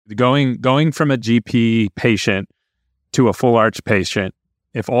Going from a GP patient to a full arch patient,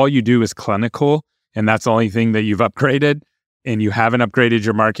 if all you do is clinical and that's the only thing that you've upgraded and you haven't upgraded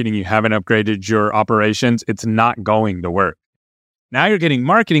your marketing, you haven't upgraded your operations, it's not going to work. Now you're getting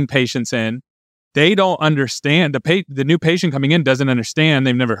marketing patients in. They don't understand. The new patient coming in doesn't understand.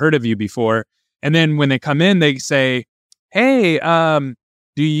 They've never heard of you before. And then when they come in, they say, hey,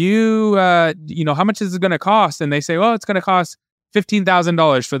 do you, how much is it going to cost? And they say, well, it's going to cost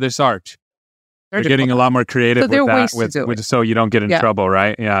 $15,000 for this arch. They're getting a lot more creative with that, so you don't get in trouble,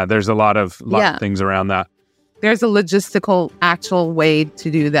 right? Yeah, there's a lot of things around that. There's a logistical, actual way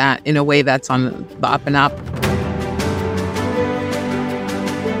to do that in a way that's on the up and up.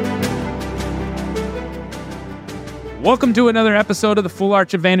 Welcome to another episode of the Full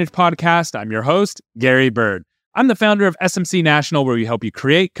Arch Advantage podcast. I'm your host, Gary Bird. I'm the founder of SMC National, where we help you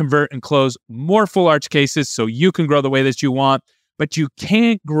create, convert, and close more full arch cases so you can grow the way that you want. But you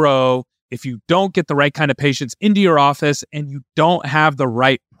can't grow if you don't get the right kind of patients into your office and you don't have the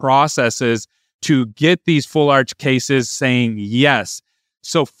right processes to get these full arch cases saying yes.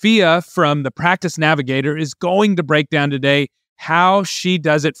 Sophia from the Practice Navigator is going to break down today how she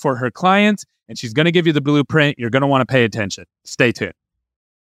does it for her clients, and she's going to give you the blueprint. You're going to want to pay attention. Stay tuned.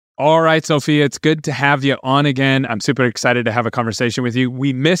 All right, Sophia, it's good to have you on again. I'm super excited to have a conversation with you.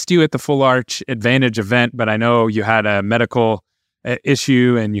 We missed you at the Full Arch Advantage event, but I know you had a medical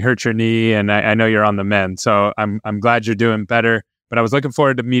issue and you hurt your knee, and I know you're on the mend. So I'm glad you're doing better, but I was looking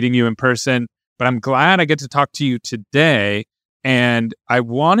forward to meeting you in person. But I'm glad I get to talk to you today, and I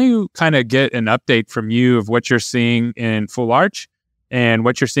want to kind of get an update from you of what you're seeing in Full Arch and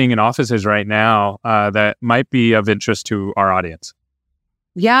what you're seeing in offices right now that might be of interest to our audience.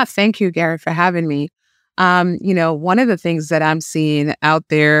 Yeah, thank you, Gary, for having me. One of the things that I'm seeing out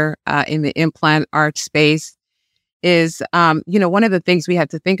there in the implant arch space is, one of the things we have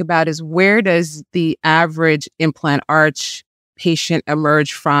to think about is where does the average implant arch patient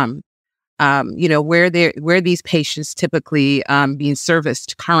emerge from? Where these patients typically being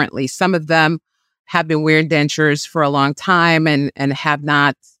serviced currently. Some of them have been wearing dentures for a long time and have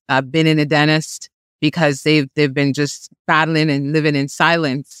not been in a dentist because they've been just battling and living in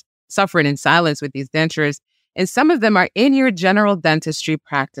silence, suffering in silence with these dentures. And some of them are in your general dentistry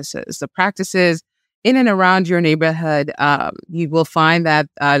practices. The practices in and around your neighborhood, you will find that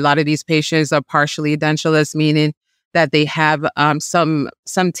a lot of these patients are partially edentulous, meaning that they have some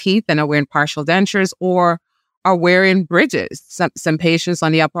teeth and are wearing partial dentures or are wearing bridges. Some patients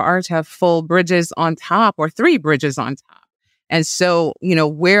on the upper arch have full bridges on top or 3 bridges on top. And so,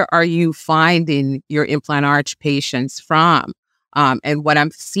 where are you finding your implant arch patients from? And what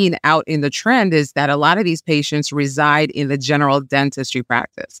I'm seeing out in the trend is that a lot of these patients reside in the general dentistry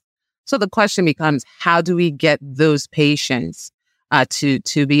practice. So the question becomes, how do we get those patients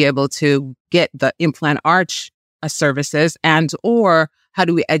to be able to get the implant arch services, and or how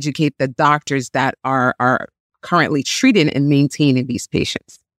do we educate the doctors that are currently treating and maintaining these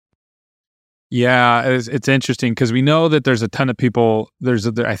patients? Yeah, it's interesting because we know that there's a ton of people.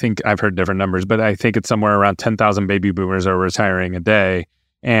 I think I've heard different numbers, but I think it's somewhere around 10,000 baby boomers are retiring a day,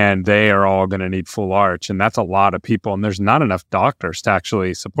 and they are all going to need full arch, and that's a lot of people. And there's not enough doctors to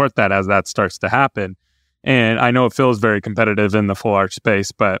actually support that as that starts to happen. And I know it feels very competitive in the full arch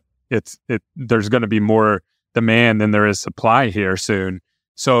space, but there's going to be more demand than there is supply here soon.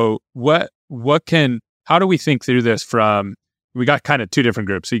 So how do we think through this we got kind of 2 different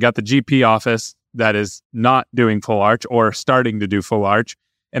groups. So you got the GP office that is not doing full arch or starting to do full arch.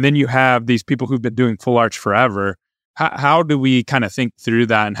 And then you have these people who've been doing full arch forever. How do we kind of think through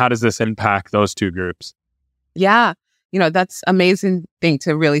that? And how does this impact those 2 groups? Yeah. That's amazing thing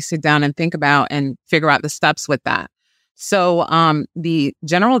to really sit down and think about and figure out the steps with that. So the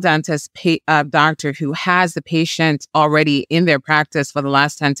general dentist doctor who has the patient already in their practice for the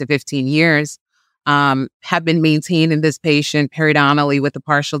last 10 to 15 years have been maintaining this patient periodontally with a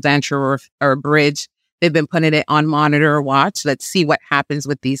partial denture or a bridge. They've been putting it on monitor or watch. Let's see what happens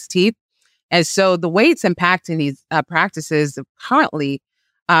with these teeth. And so the way it's impacting these practices currently,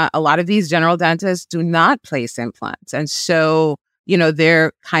 a lot of these general dentists do not place implants. And so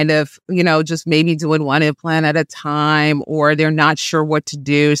they're kind of, just maybe doing 1 implant at a time, or they're not sure what to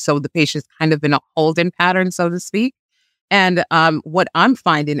do. So the patient's kind of in a holding pattern, so to speak. And what I'm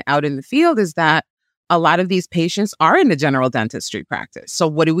finding out in the field is that a lot of these patients are in the general dentistry practice. So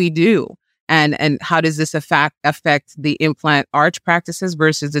what do we do? And how does this affect the implant arch practices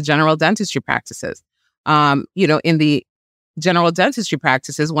versus the general dentistry practices? In the general dentistry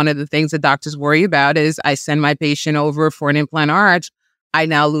practices, one of the things that doctors worry about is I send my patient over for an implant arch. I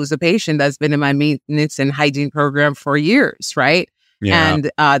now lose a patient that's been in my maintenance and hygiene program for years, right? Yeah.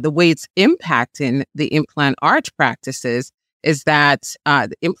 And the way it's impacting the implant arch practices is that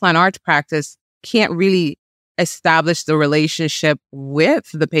the implant arch practice can't really establish the relationship with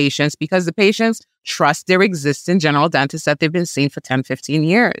the patients because the patients trust their existing general dentist that they've been seeing for 10, 15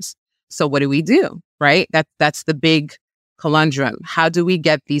 years. So what do we do, right? That's the big conundrum. How do we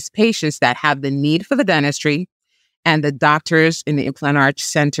get these patients that have the need for the dentistry and the doctors in the implant arch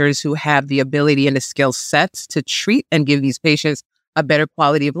centers who have the ability and the skill sets to treat and give these patients a better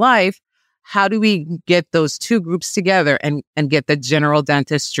quality of life? How do we get those two groups together and get the general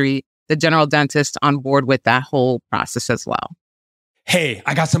dentist on board with that whole process as well? Hey,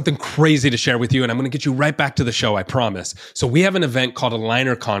 I got something crazy to share with you, and I'm going to get you right back to the show, I promise. So we have an event called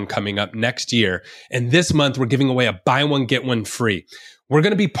AlignerCon coming up next year, and this month we're giving away a buy one, get one free. We're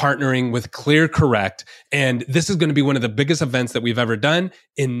going to be partnering with ClearCorrect, and this is going to be one of the biggest events that we've ever done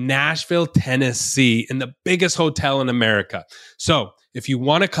in Nashville, Tennessee, in the biggest hotel in America. So if you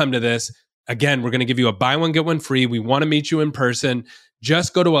want to come to this, again, we're going to give you a buy one, get one free. We want to meet you in person.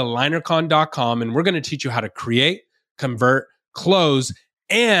 Just go to alignercon.com, and we're going to teach you how to create, convert, close,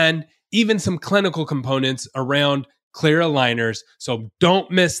 and even some clinical components around clear aligners. So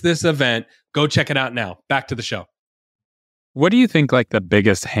don't miss this event. Go check it out now. Back to the show. What do you think like the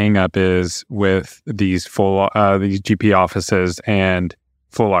biggest hang-up is with these these GP offices and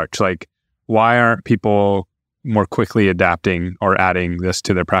full arch? Like, why aren't people more quickly adapting or adding this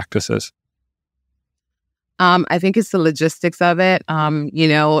to their practices? I think it's the logistics of it.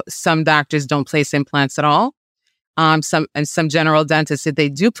 Some doctors don't place implants at all. Some general dentists, if they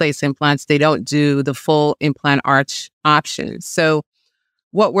do place implants, they don't do the full implant arch option. So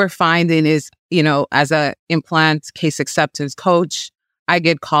what we're finding is, as a implant case acceptance coach, I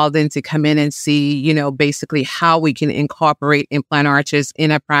get called in to come in and see, basically how we can incorporate implant arches in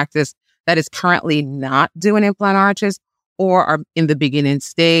a practice that is currently not doing implant arches or are in the beginning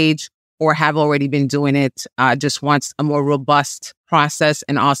stage or have already been doing it, just wants a more robust process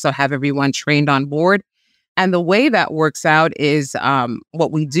and also have everyone trained on board. And the way that works out is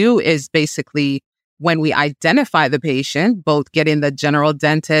what we do is basically when we identify the patient, both getting the general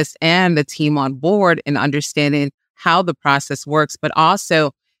dentist and the team on board and understanding how the process works, but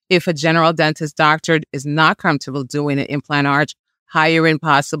also if a general dentist doctor is not comfortable doing an implant arch, hiring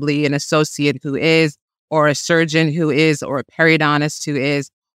possibly an associate who is, or a surgeon who is, or a periodontist who is.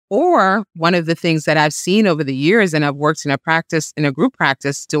 Or one of the things that I've seen over the years, and I've worked in a group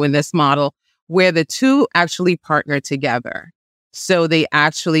practice doing this model, where the two actually partner together. So they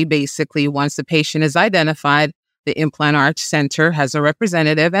actually basically, once the patient is identified, the implant arch center has a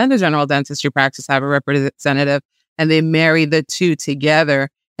representative and the general dentistry practice have a representative, and they marry the two together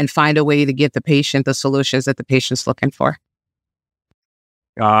and find a way to get the patient the solutions that the patient's looking for.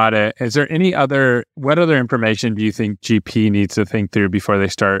 Got it. Is there what other information do you think GP needs to think through before they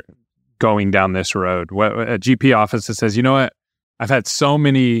start going down this road? What a GP office that says, you know what, I've had so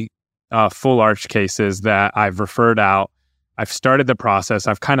many full arch cases that I've referred out. I've started the process.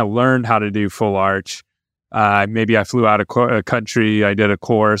 I've kind of learned how to do full arch. Maybe I flew out of a country. I did a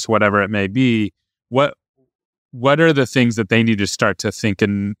course, whatever it may be. What are the things that they need to start to think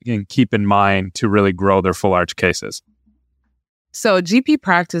and keep in mind to really grow their full arch cases? So a GP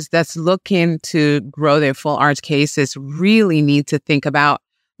practice that's looking to grow their full arch cases really need to think about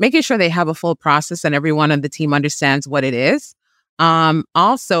making sure they have a full process and everyone on the team understands what it is.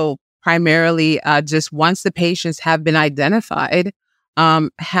 Also, primarily, just once the patients have been identified,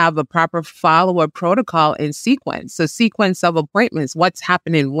 have a proper follow-up protocol in sequence. So sequence of appointments, what's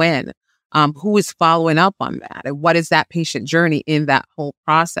happening when, who is following up on that, and what is that patient journey in that whole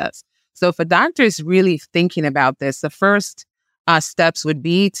process. So if a doctor is really thinking about this, the first steps would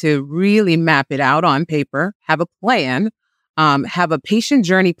be to really map it out on paper, have a plan, have a patient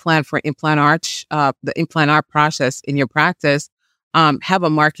journey plan for implant arch, the implant arch process in your practice, have a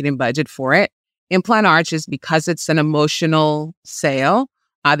marketing budget for it. Implant arches, because it's an emotional sale,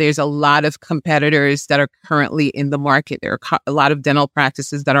 there's a lot of competitors that are currently in the market. There are a lot of dental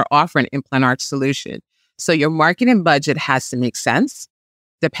practices that are offering implant arch solution. So your marketing budget has to make sense,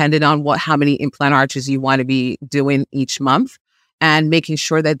 depending on how many implant arches you want to be doing each month, and making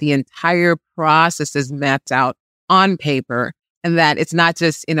sure that the entire process is mapped out on paper and that it's not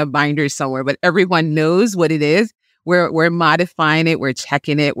just in a binder somewhere, but everyone knows what it is. We're modifying it, we're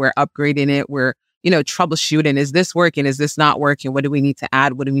checking it, we're upgrading it, we're troubleshooting. Is this working? Is this not working? What do we need to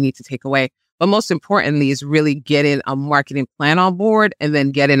add? What do we need to take away? But most importantly is really getting a marketing plan on board and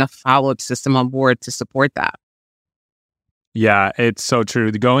then getting a follow-up system on board to support that. Yeah, it's so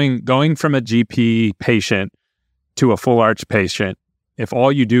true. Going from a GP patient to a full arch patient, if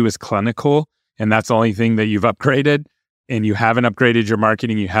all you do is clinical and that's the only thing that you've upgraded, and you haven't upgraded your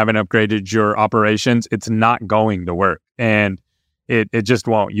marketing, you haven't upgraded your operations, it's not going to work. And it just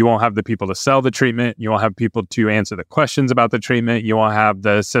won't. You won't have the people to sell the treatment. You won't have people to answer the questions about the treatment. You won't have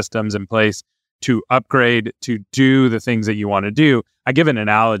the systems in place to upgrade, to do the things that you want to do. I give an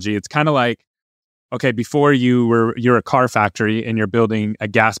analogy. It's kind of like, okay, before you're a car factory and you're building a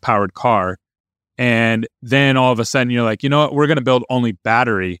gas-powered car, and then all of a sudden you're like, you know what, we're going to build only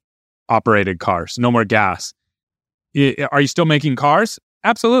battery-operated cars, no more gas. Are you still making cars?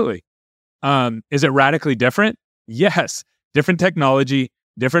 Absolutely. Is it radically different? Yes. Different technology,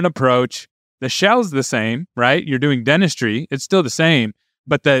 different approach. The shell's the same, right? You're doing dentistry. It's still the same,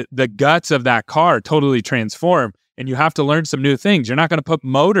 but the guts of that car totally transform, and you have to learn some new things. You're not going to put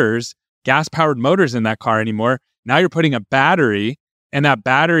motors, gas-powered motors in that car anymore. Now you're putting a battery, and that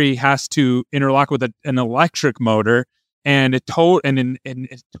battery has to interlock with an electric motor, and it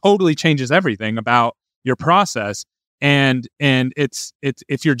totally changes everything about your process. And it's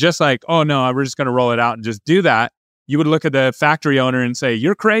if you're just like, oh no, we're just going to roll it out and just do that, you would look at the factory owner and say,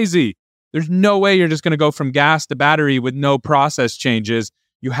 you're crazy. There's no way you're just going to go from gas to battery with no process changes.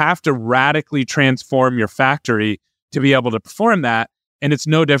 You have to radically transform your factory to be able to perform that. And it's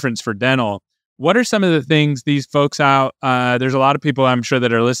no difference for dental. What are some of the things these folks out? There's a lot of people I'm sure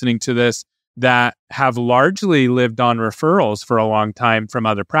that are listening to this that have largely lived on referrals for a long time from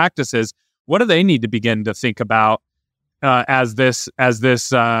other practices. What do they need to begin to think about as this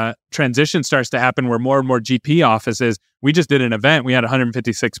transition starts to happen, where more and more GP offices? We just did an event. We had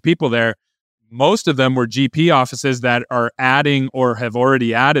 156 people there. Most of them were GP offices that are adding or have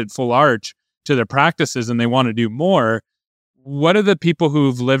already added full arch to their practices, and they want to do more. What are the people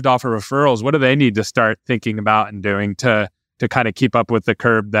who've lived off of referrals? What do they need to start thinking about and doing to kind of keep up with the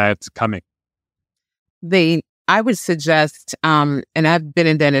curve that's coming? I would suggest, and I've been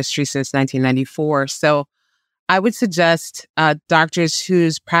in dentistry since 1994, so I would suggest doctors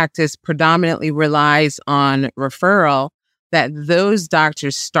whose practice predominantly relies on referral, that those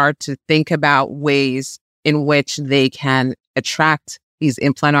doctors start to think about ways in which they can attract these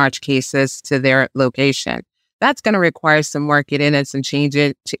implant arch cases to their location. That's going to require some marketing and some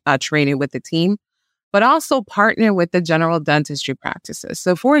training with the team, but also partner with the general dentistry practices.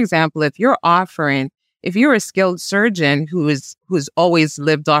 So for example, if you're a skilled surgeon who's always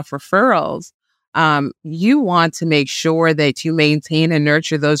lived off referrals, you want to make sure that you maintain and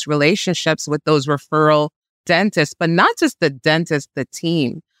nurture those relationships with those referral dentists, but not just the dentist, the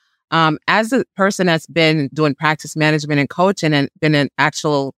team. As a person that's been doing practice management and coaching and been an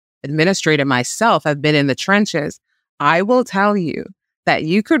actual administrator myself, I've been in the trenches. I will tell you that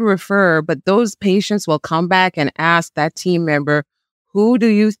you could refer, but those patients will come back and ask that team member, who do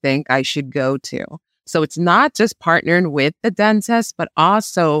you think I should go to? So it's not just partnering with the dentist, but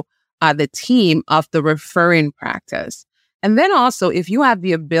also the team of the referring practice. And then also, if you have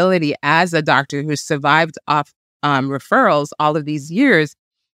the ability as a doctor who survived off referrals all of these years,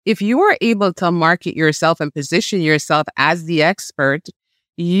 if you are able to market yourself and position yourself as the expert,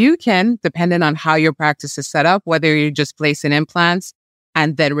 you can, depending on how your practice is set up, whether you're just placing implants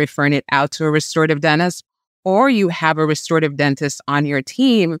and then referring it out to a restorative dentist, or you have a restorative dentist on your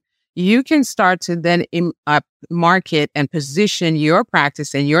team, you can start to then market and position your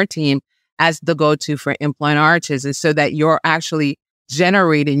practice and your team as the go-to for implant arches, and so that you're actually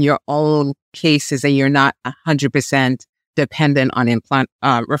generating your own cases and you're not 100% dependent on implant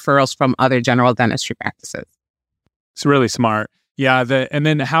referrals from other general dentistry practices. It's really smart. Yeah.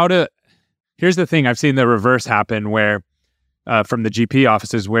 Here's the thing. I've seen the reverse happen where from the GP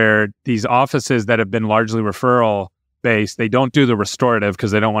offices, where these offices that have been largely referral based, they don't do the restorative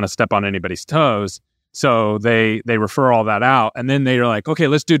because they don't want to step on anybody's toes. So they refer all that out. And then they're like, okay,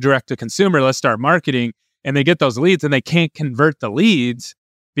 let's do direct to consumer. Let's start marketing. And they get those leads and they can't convert the leads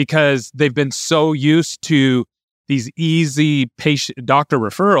because they've been so used to these easy patient doctor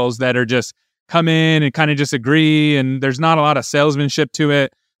referrals that are just come in and kind of just agree. And there's not a lot of salesmanship to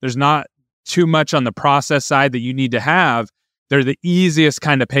it. There's not too much on the process side that you need to have. They're the easiest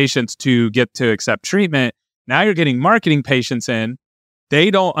kind of patients to get to accept treatment. Now you're getting marketing patients in. They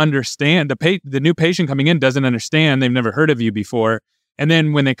don't understand. The new patient coming in doesn't understand. They've never heard of you before. And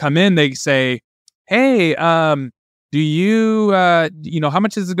then when they come in, they say, hey, do you, how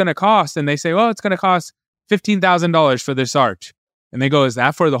much is it going to cost? And they say, well, it's going to cost $15,000 for this arch. And they go, is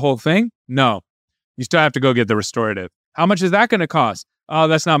that for the whole thing? No, you still have to go get the restorative. How much is that going to cost? Oh,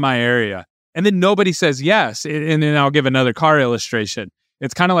 that's not my area. And then nobody says yes. And then I'll give another car illustration.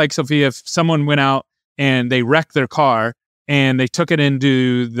 It's kind of like, Sophia, if someone went out and they wrecked their car and they took it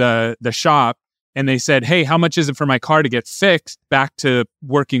into the shop and they said, hey, how much is it for my car to get fixed back to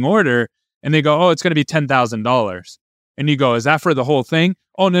working order? And they go, oh, it's going to be $10,000. And you go, is that for the whole thing?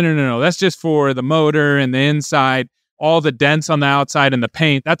 Oh, no. That's just for the motor and the inside, all the dents on the outside and the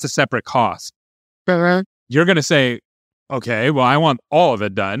paint. That's a separate cost. Uh-huh. You're going to say, okay, well, I want all of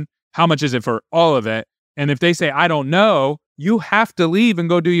it done. How much is it for all of it? And if they say, I don't know, you have to leave and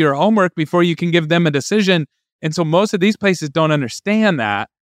go do your homework before you can give them a decision. And so most of these places don't understand that.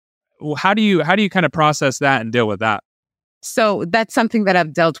 Well, how do you kind of process that and deal with that? So that's something that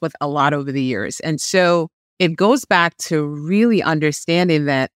I've dealt with a lot over the years. And so it goes back to really understanding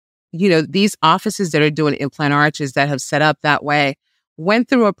that, these offices that are doing implant arches that have set up that way went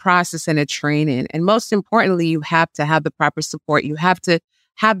through a process and a training. And most importantly, you have to have the proper support. You have to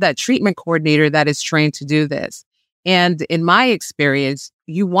have that treatment coordinator that is trained to do this. And in my experience,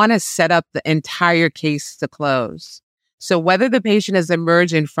 you want to set up the entire case to close. So whether the patient is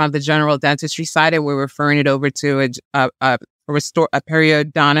emerging from the general dentistry side and we're referring it over to a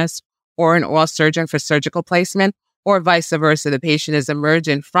periodontist or an oral surgeon for surgical placement, or vice versa, the patient is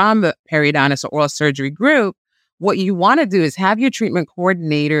emerging from the periodontist or oral surgery group, what you want to do is have your treatment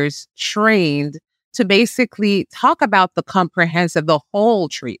coordinators trained to basically talk about the whole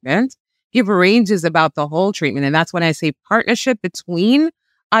treatment, give ranges about the whole treatment. And that's when I say partnership between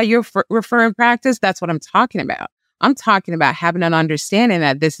your referring practice. That's what I'm talking about. I'm talking about having an understanding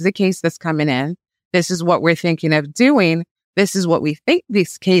that this is a case that's coming in. This is what we're thinking of doing. This is what we think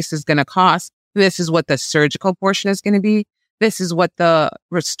this case is going to cost. This is what the surgical portion is going to be. This is what the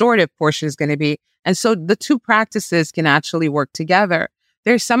restorative portion is going to be. And so the two practices can actually work together.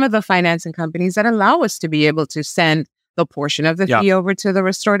 There's some of the financing companies that allow us to be able to send the portion of the fee over to the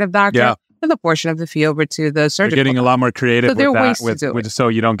restorative doctor and the portion of the fee over to the surgical. You're getting a lot more creative so with that, so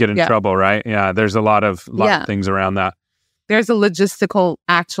you don't get in trouble, right? Yeah, there's a lot of things around that. There's a logistical,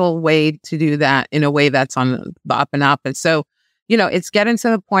 actual way to do that in a way that's on the up and up. And so, it's getting to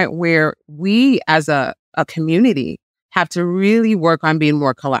the point where we as a community have to really work on being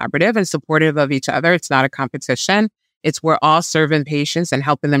more collaborative and supportive of each other. It's not a competition. It's we're all serving patients and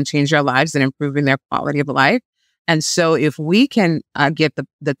helping them change their lives and improving their quality of life. And so if we can get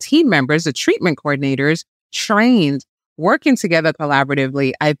the team members, the treatment coordinators trained, working together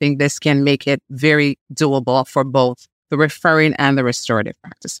collaboratively, I think this can make it very doable for both the referring and the restorative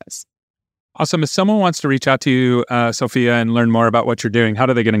practices. Awesome. If someone wants to reach out to you, Sophia, and learn more about what you're doing, how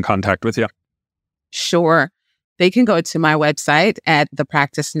do they get in contact with you? Sure. They can go to my website at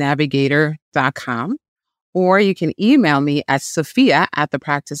thepracticenavigator.com, or you can email me at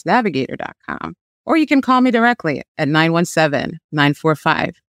sophia@thepracticenavigator.com, or you can call me directly at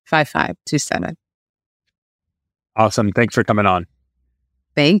 917-945-5527. Awesome. Thanks for coming on.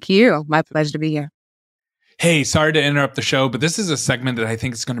 Thank you. My pleasure to be here. Hey, sorry to interrupt the show, but this is a segment that I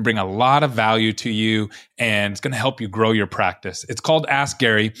think is going to bring a lot of value to you and it's going to help you grow your practice. It's called Ask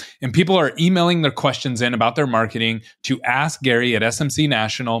Gary, and people are emailing their questions in about their marketing to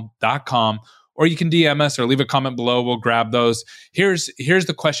askgary@smcnational.com, or you can DM us or leave a comment below. We'll grab those. Here's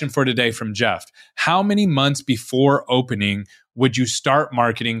the question for today from Jeff. How many months before opening would you start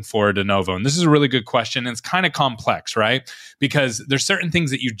marketing for a de novo? And this is a really good question. And it's kind of complex, right? Because there's certain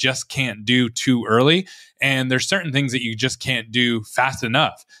things that you just can't do too early. And there's certain things that you just can't do fast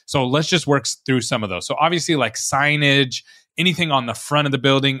enough. So let's just work through some of those. So obviously like signage, anything on the front of the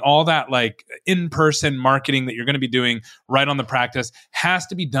building, all that like in-person marketing that you're going to be doing right on the practice has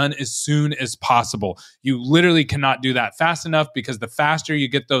to be done as soon as possible. You literally cannot do that fast enough, because the faster you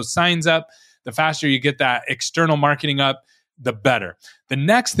get those signs up, the faster you get that external marketing up, the better. The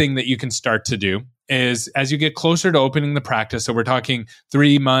next thing that you can start to do is, as you get closer to opening the practice, so we're talking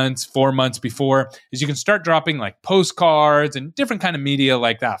 3 months, 4 months before, is you can start dropping like postcards and different kind of media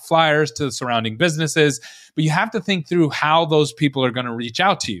like that, flyers to the surrounding businesses. But you have to think through how those people are going to reach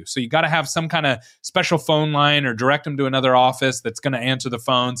out to you. So you got to have some kind of special phone line or direct them to another office that's going to answer the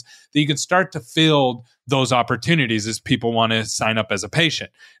phones, that you can start to fill those opportunities as people want to sign up as a patient.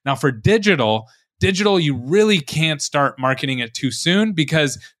 Now for digital, you really can't start marketing it too soon,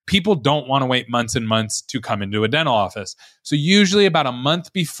 because people don't want to wait months and months to come into a dental office. So usually about a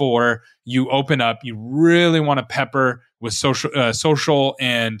month before you open up, you really want to pepper with social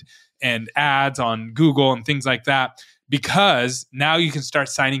and ads on Google and things like that, because now you can start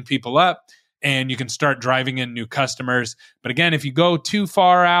signing people up and you can start driving in new customers. But again, if you go too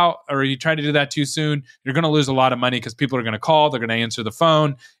far out or you try to do that too soon, you're going to lose a lot of money, because people are going to call, they're going to answer the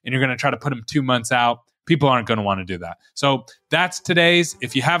phone, and you're going to try to put them 2 months out. People aren't going to want to do that. So that's today's.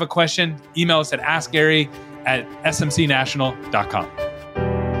 If you have a question, email us at askgary@smcnational.com.